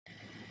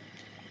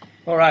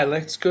All right,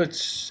 let's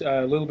get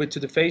a little bit to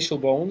the facial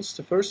bones.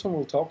 The first one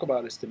we'll talk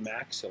about is the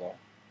maxilla.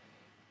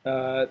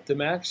 The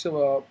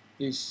maxilla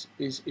is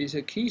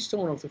a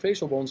keystone of the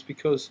facial bones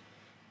because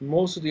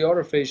most of the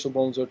other facial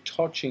bones are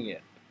touching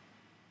it,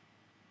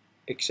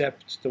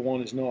 except the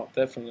one is not,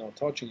 definitely not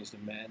touching, is the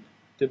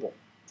mandible.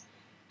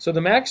 So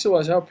the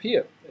maxilla is up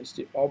here. It's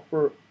the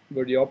upper,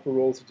 where the upper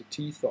rows of the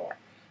teeth are.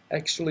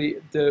 Actually,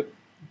 the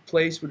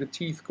place where the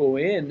teeth go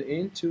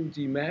into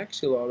the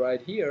maxilla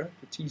right here,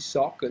 the teeth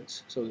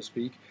sockets, so to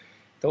speak,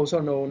 those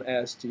are known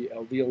as the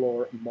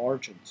alveolar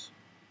margins.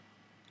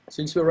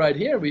 Since we're right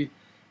here, we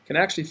can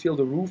actually feel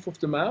the roof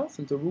of the mouth,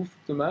 and the roof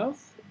of the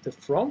mouth, the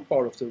front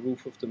part of the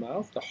roof of the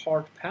mouth, the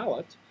hard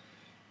palate,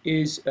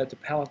 is at the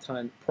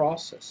palatine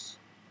process.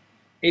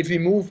 If we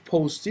move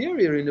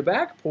posterior in the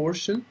back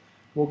portion,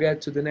 we'll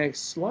get to the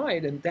next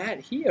slide, and that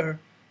here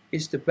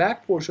is the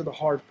back portion of the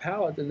hard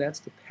palate, and that's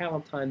the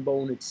palatine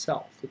bone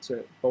itself. It's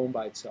a bone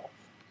by itself.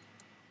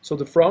 So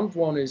the front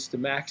one is the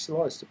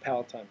maxilla, it's the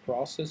palatine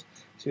process.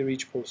 So you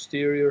reach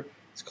posterior,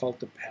 it's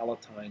called the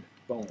palatine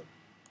bone.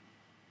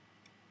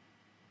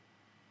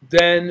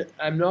 Then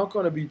I'm not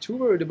going to be too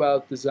worried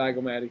about the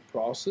zygomatic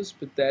process,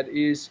 but that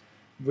is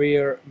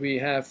where we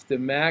have the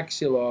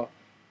maxilla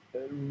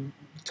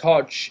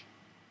touch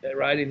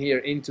right in here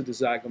into the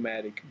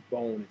zygomatic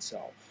bone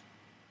itself.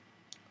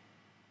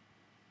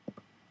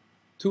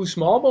 Two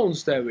small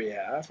bones that we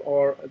have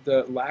are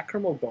the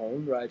lacrimal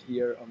bone right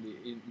here on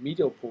the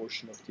medial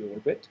portion of the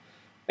orbit,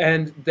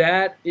 and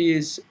that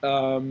is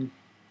a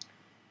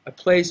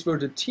place where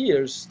the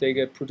tears, they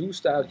get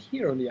produced out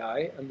here on the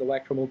eye, and the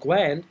lacrimal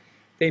gland,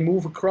 they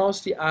move across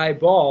the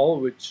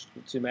eyeball, which,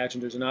 let's imagine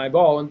there's an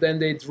eyeball, and then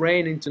they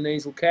drain into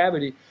nasal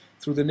cavity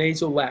through the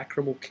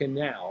nasolacrimal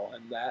canal,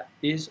 and that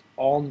is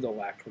on the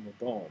lacrimal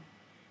bone.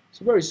 It's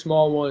a very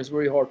small one, it's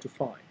very hard to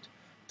find.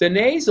 The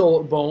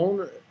nasal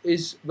bone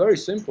is very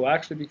simple,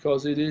 actually,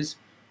 because it is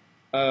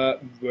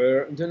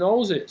where the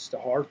nose is, the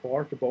hard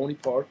part, the bony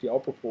part, the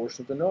upper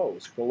portion of the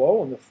nose.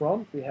 Below, on the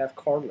front, we have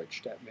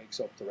cartilage that makes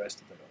up the rest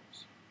of the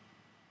nose.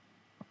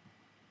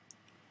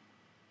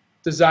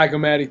 The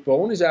zygomatic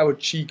bone is our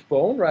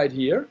cheekbone right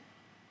here,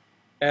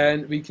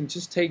 and we can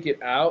just take it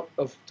out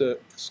of the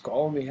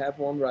skull, and we have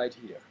one right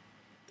here.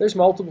 There's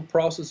multiple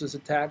processes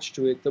attached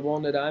to it. The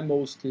one that I'm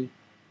mostly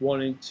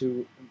wanting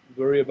to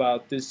worry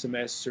about this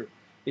semester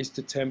is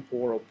the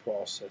temporal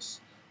process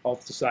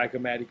of the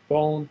zygomatic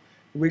bone,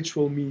 which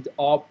will meet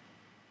up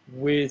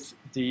with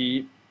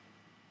the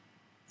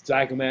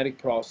zygomatic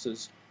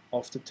process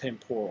of the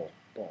temporal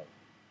bone.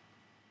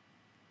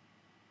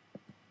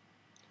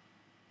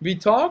 We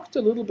talked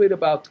a little bit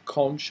about the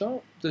concha,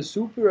 the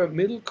superior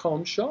middle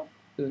concha,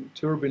 the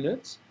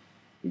turbinates.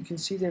 You can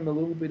see them a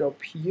little bit up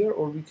here,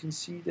 or we can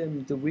see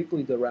them, the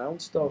wiggly, the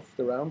round stuff,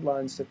 the round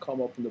lines that come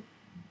up in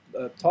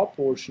the top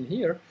portion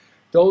here.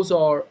 Those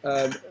are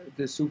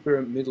the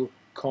superior middle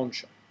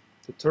concha,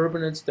 the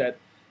turbinates that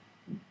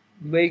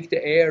make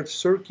the air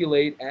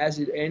circulate as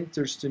it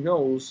enters the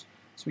nose.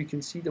 So we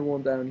can see the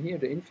one down here,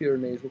 the inferior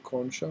nasal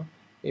concha.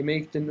 They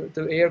make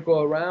the air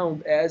go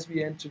around as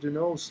we enter the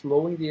nose,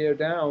 slowing the air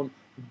down,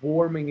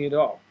 warming it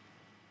up,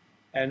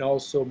 and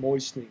also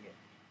moistening it.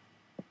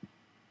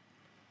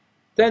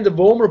 Then the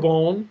vomer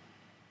bone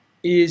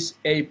is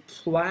a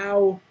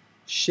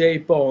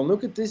plow-shaped bone.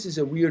 Look at this, is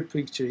a weird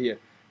picture here.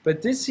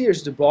 But this here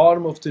is the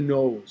bottom of the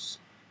nose.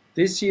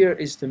 This here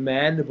is the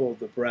mandible,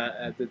 the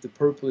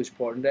purplish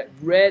part. And that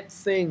red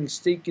thing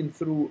sticking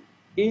through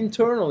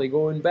internally,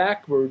 going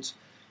backwards,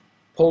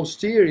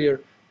 posterior,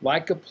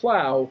 like a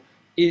plow,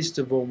 is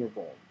the vomer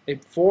bone.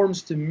 It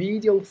forms the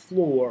medial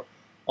floor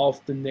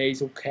of the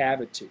nasal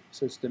cavity.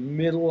 So it's the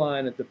middle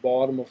line at the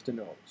bottom of the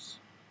nose.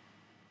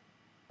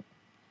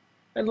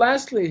 And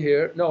lastly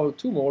here, no,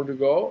 two more to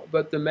go,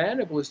 but the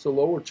mandible is the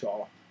lower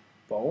jaw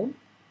bone.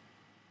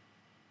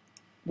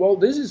 Well,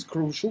 this is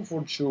crucial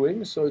for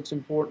chewing, so it's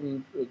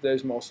important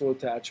there's muscle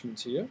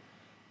attachments here.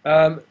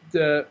 But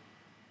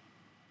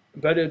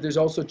there's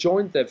also a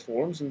joint that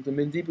forms, and the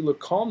mandibular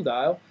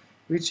condyle,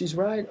 which is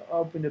right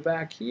up in the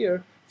back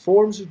here,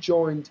 forms a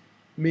joint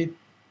with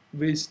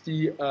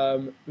the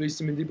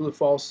mandibular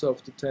fossa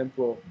of the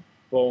temporal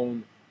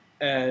bone,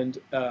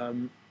 and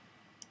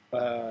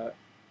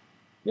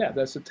yeah,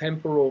 that's a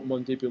temporal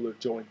mandibular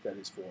joint that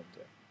is formed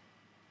there.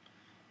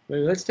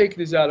 Well, let's take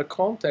this out of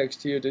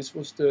context here. This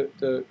was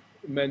the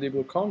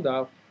mandibular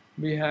condyle.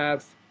 We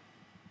have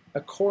a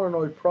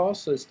coronoid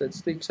process that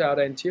sticks out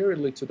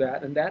anteriorly to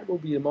that, and that will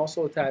be a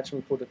muscle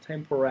attachment for the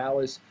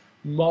temporalis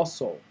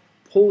muscle,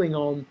 pulling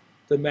on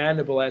the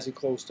mandible as it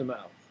closes the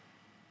mouth.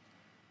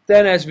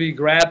 Then as we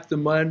grab the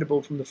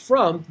mandible from the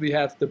front, we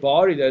have the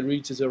body that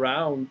reaches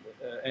around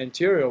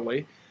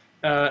anteriorly.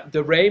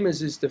 The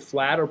ramus is the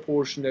flatter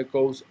portion that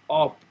goes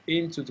up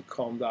into the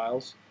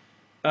condyles.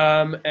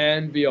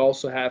 And we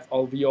also have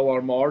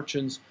alveolar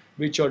margins,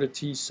 which are the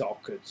teeth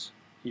sockets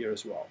here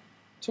as well.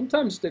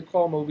 Sometimes they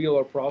call them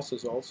alveolar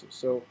process also,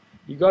 so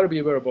you got to be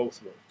aware of both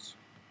words.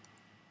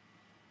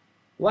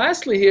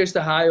 Lastly, here's the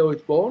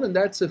hyoid bone, and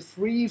that's a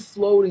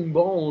free-floating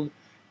bone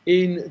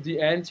in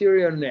the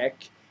anterior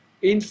neck,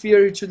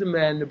 inferior to the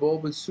mandible,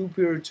 but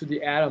superior to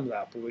the Adam's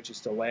apple, which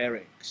is the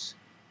larynx.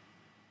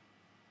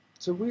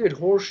 It's a weird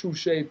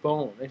horseshoe-shaped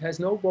bone. It has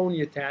no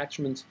bony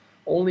attachments,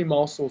 only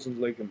muscles and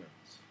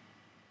ligaments.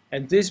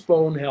 And this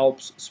bone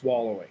helps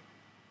swallowing.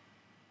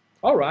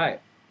 All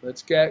right,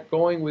 let's get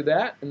going with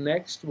that. And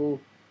next we'll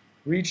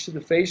reach to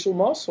the facial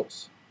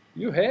muscles.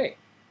 Hey.